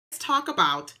talk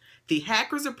about the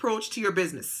hacker's approach to your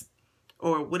business,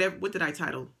 or whatever. What did I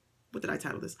title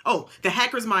this? Oh, the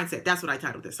hacker's mindset. That's what I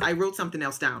titled this. I wrote something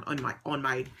else down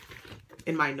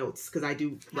in my notes, because I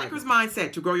do hacker's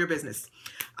mindset to grow your business.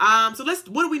 So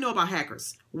what do we know about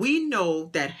hackers? We know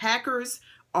that hackers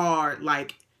are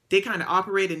like, they kind of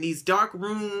operate in these dark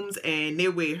rooms and they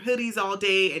wear hoodies all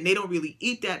day and they don't really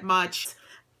eat that much.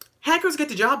 Hackers get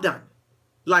the job done.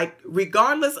 Like,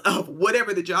 regardless of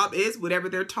whatever the job is, whatever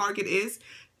their target is,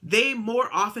 they more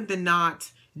often than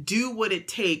not do what it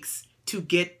takes to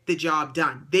get the job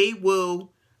done. They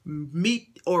will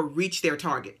meet or reach their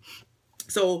target.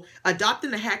 So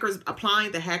applying the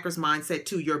hacker's mindset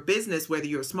to your business, whether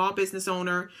you're a small business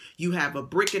owner, you have a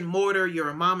brick and mortar, you're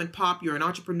a mom and pop, you're an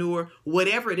entrepreneur,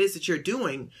 whatever it is that you're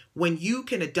doing, when you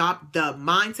can adopt the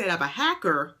mindset of a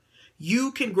hacker,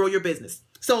 you can grow your business.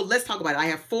 So let's talk about it. I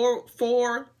have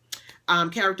four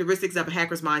characteristics of a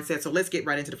hacker's mindset. So let's get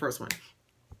right into the first one.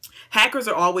 Hackers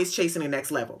are always chasing the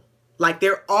next level. Like,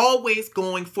 they're always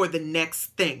going for the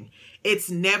next thing. It's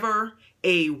never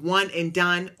a one and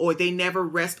done, or they never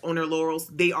rest on their laurels.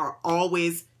 They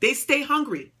stay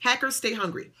hungry. Hackers stay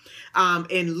hungry.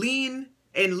 In Lean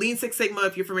Six Sigma,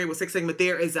 if you're familiar with Six Sigma,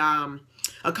 there is a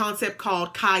concept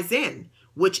called Kaizen,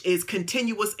 which is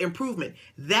continuous improvement.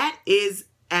 That is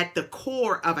at the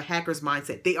core of a hacker's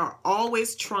mindset. They are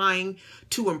always trying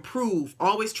to improve,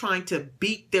 always trying to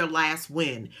beat their last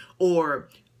win, or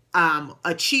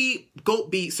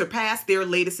surpass their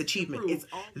latest achievement.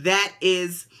 That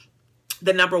is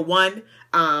the number one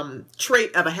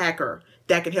trait of a hacker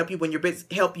that can help you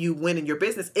win in your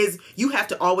business. Is you have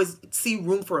to always see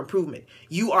room for improvement.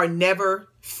 You are never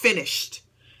finished.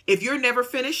 If you're never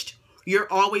finished,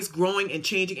 you're always growing and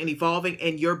changing and evolving,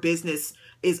 and your business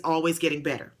is always getting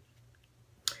better.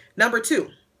 Number two,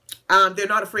 they're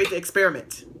not afraid to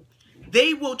experiment.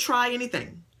 They will try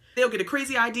anything. They'll get a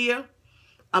crazy idea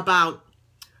about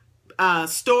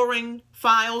storing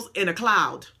files in a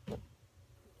cloud.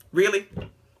 Really?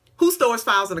 Who stores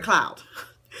files in a cloud?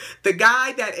 The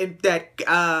guy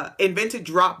that invented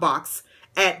Dropbox,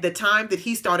 at the time that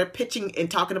he started pitching and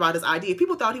talking about his idea,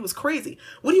 people thought he was crazy.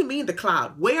 What do you mean the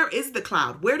cloud? Where is the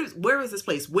cloud? Where is this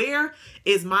place? Where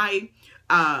is my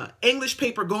English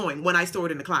paper going when I store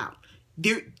it in the cloud?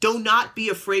 Do not be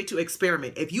afraid to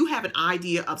experiment. If you have an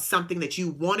idea of something that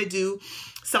you want to do,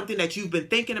 something that you've been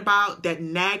thinking about, that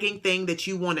nagging thing that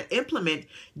you want to implement,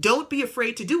 don't be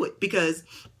afraid to do it, because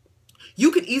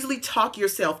you can easily talk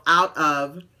yourself out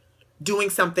of doing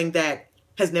something that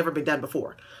has never been done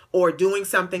before, or doing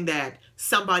something that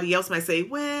somebody else might say,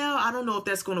 well, I don't know if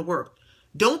that's going to work.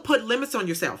 Don't put limits on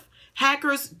yourself.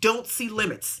 Hackers don't see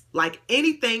limits. Like,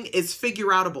 anything is figure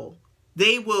outable.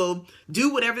 They will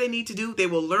do whatever they need to do. They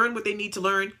will learn what they need to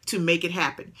learn to make it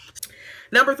happen.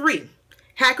 Number three,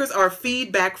 hackers are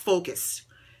feedback focused.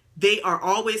 They are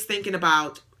always thinking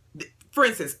about, for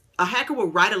instance, a hacker will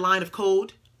write a line of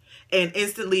code and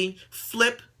instantly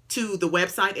flip to the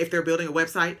website, if they're building a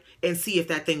website, and see if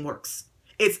that thing works.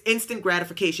 It's instant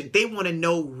gratification. They want to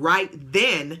know right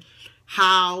then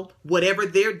how whatever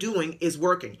they're doing is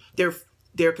working.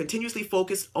 They're continuously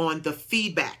focused on the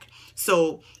feedback.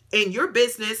 So in your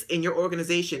business, in your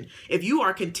organization, if you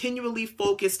are continually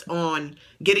focused on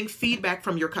getting feedback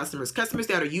from your customers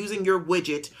that are using your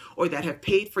widget or that have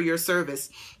paid for your service,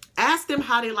 ask them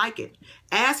how they like it.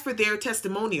 Ask for their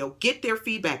testimonial. Get their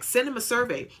feedback. Send them a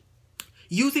survey.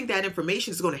 Using that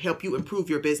information is going to help you improve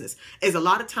your business. As a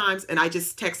lot of times, and I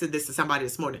just texted this to somebody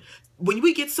this morning, when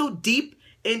we get so deep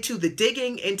into the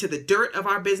digging, into the dirt of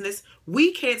our business,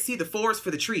 we can't see the forest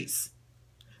for the trees.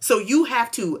 So you have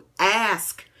to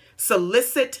ask,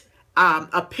 solicit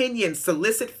opinions,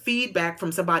 solicit feedback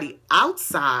from somebody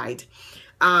outside,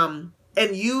 and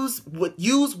use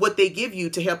what they give you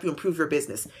to help you improve your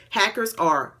business. Hackers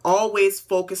are always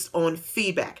focused on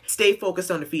feedback. Stay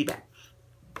focused on the feedback.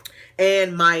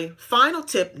 And my final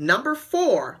tip, number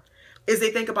 4, is they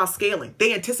think about scaling.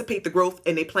 They anticipate the growth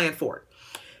and they plan for it.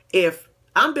 If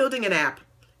I'm building an app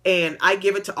and I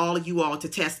give it to all of you all to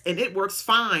test and it works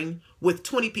fine with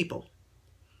 20 people,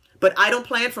 but I don't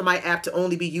plan for my app to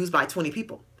only be used by 20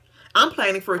 people. I'm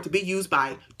planning for it to be used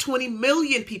by 20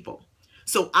 million people.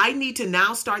 So I need to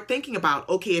now start thinking about,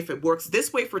 okay, if it works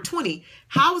this way for 20,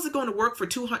 how is it going to work for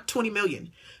 20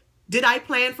 million? Did I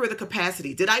plan for the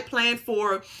capacity? Did I plan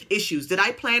for issues? Did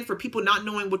I plan for people not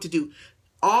knowing what to do?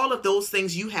 All of those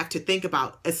things you have to think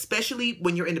about, especially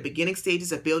when you're in the beginning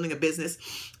stages of building a business,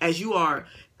 as you are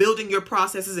building your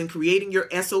processes and creating your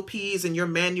SOPs and your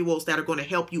manuals that are going to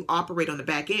help you operate on the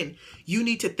back end. You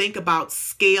need to think about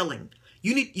scaling.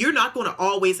 You're not going to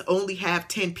always only have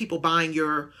 10 people buying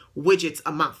your widgets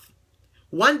a month.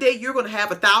 One day you're going to have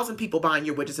 1,000 people buying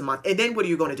your widgets a month. And then what are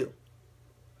you going to do?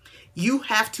 You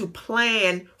have to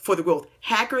plan for the growth.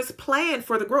 Hackers plan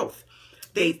for the growth.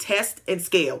 They test and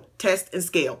scale, test and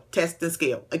scale, test and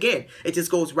scale. Again, it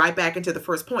just goes right back into the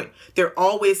first point. They're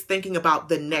always thinking about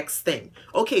the next thing.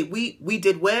 Okay, we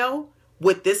did well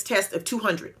with this test of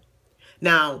 200.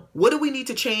 Now, what do we need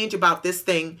to change about this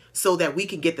thing so that we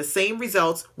can get the same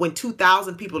results when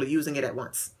 2,000 people are using it at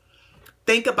once?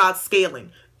 Think about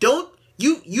scaling.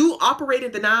 You operate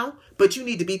in the now, but you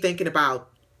need to be thinking about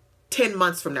 10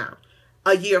 months from now,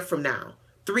 a year from now,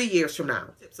 3 years from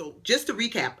now. So just to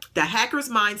recap, the hacker's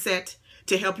mindset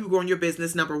to help you grow in your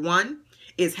business, number one,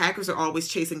 is hackers are always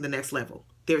chasing the next level.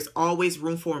 There's always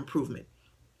room for improvement.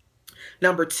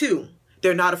 Number two,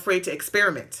 they're not afraid to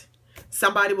experiment.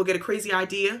 Somebody will get a crazy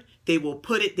idea, they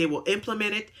will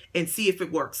implement it and see if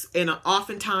it works. And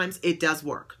oftentimes it does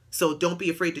work. So don't be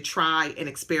afraid to try and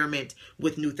experiment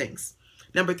with new things.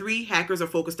 Number three, hackers are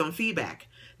focused on feedback.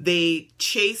 They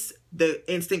chase the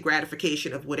instant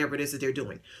gratification of whatever it is that they're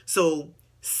doing. So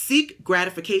seek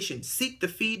gratification, seek the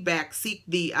feedback, seek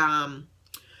the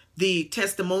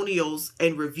testimonials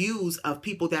and reviews of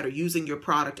people that are using your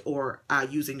product or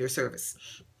using your service.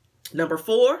 Number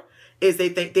four is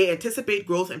they anticipate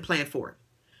growth and plan for it.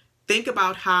 Think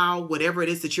about how whatever it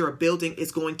is that you're building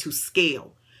is going to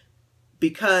scale,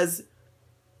 because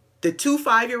the 2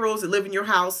 5-year-olds that live in your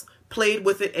house played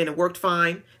with it and it worked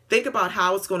fine. Think about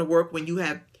how it's going to work when you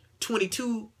have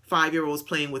 22 5-year-olds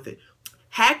playing with it.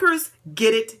 Hackers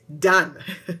get it done.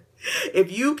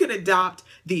 If you can adopt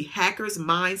the hacker's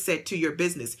mindset to your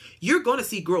business, you're going to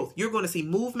see growth. You're going to see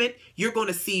movement. You're going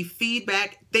to see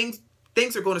feedback. Things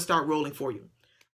are going to start rolling for you.